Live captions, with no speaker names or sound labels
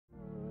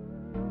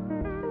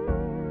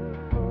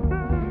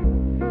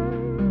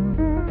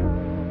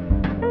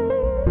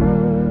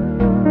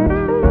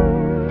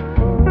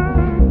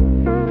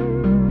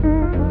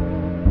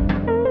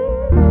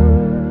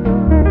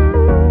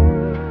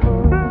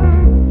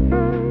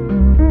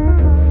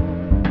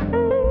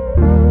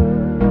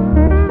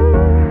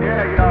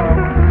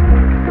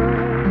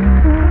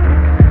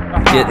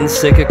Getting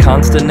sick of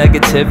constant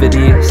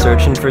negativity,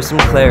 searching for some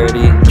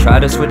clarity. Try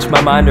to switch my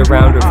mind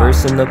around,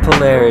 reversing the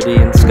polarity,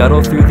 and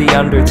scuttle through the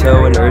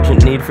undertow, an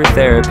urgent need for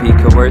therapy,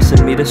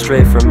 coercing me to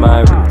stray from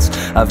my roots.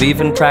 I've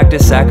even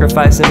practiced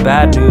sacrificing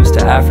bad news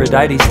to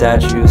Aphrodite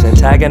statues,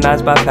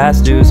 antagonized by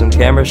past dues, I'm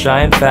camera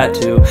shy and fat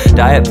too.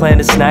 Diet plan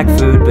to snack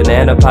food,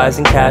 banana pies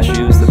and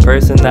cashews. The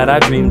person that I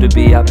dream to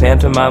be, I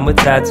pantomime with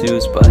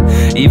tattoos, but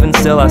even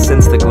still I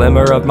sense the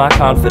glimmer of my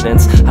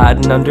confidence.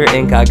 Hiding under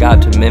ink, I got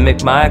to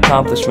mimic my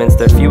accomplishments.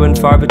 They're few and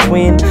far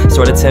between,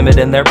 sorta timid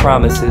in their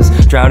promises,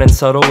 drown in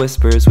subtle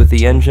whispers with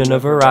the engine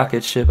of a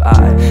rocket ship.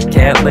 I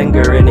can't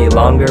linger any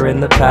longer in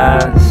the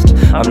past.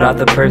 I'm not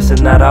the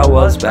person that I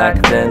was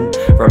back then,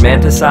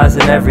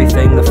 romanticizing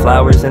everything. The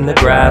flowers in the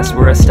grass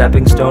were a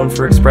stepping stone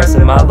for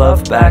expressing my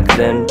love back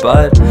then,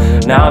 but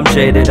now I'm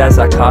jaded as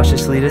I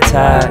cautiously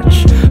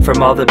detach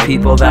from all the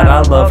people that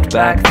I loved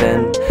back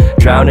then.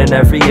 Drown in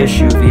every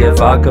issue via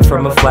vodka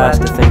from a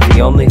flask, to think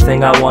the only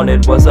thing I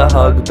wanted was a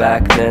hug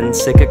back then.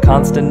 Sick of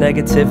constant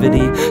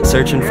negativity,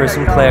 searching for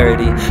some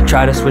clarity.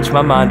 Try to switch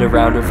my mind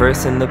around,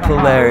 reversing the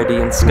polarity,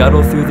 and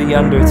scuttle through the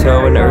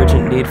undertow, an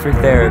urgent need for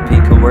therapy,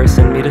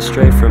 coercing me to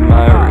stray from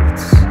my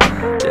roots.